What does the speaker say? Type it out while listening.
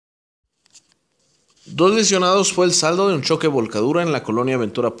2 lesionados fue el saldo de un choque-volcadura en la colonia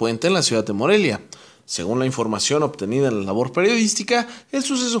Ventura Puente en la ciudad de Morelia. Según la información obtenida en la labor periodística, el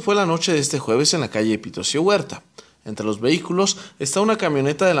suceso fue la noche de este jueves en la calle Epitacio Huerta. Entre los vehículos está una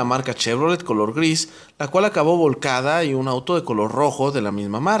camioneta de la marca Chevrolet color gris, la cual acabó volcada, y un auto de color rojo de la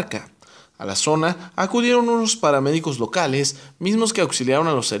misma marca. A la zona acudieron unos paramédicos locales, mismos que auxiliaron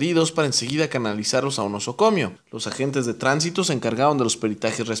a los heridos para enseguida canalizarlos a un nosocomio. Los agentes de tránsito se encargaron de los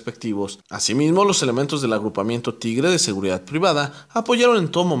peritajes respectivos. Asimismo, los elementos del Agrupamiento Tigre de seguridad privada apoyaron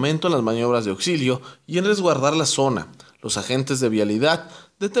en todo momento en las maniobras de auxilio y en resguardar la zona. Los agentes de vialidad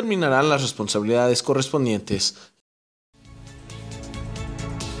determinarán las responsabilidades correspondientes.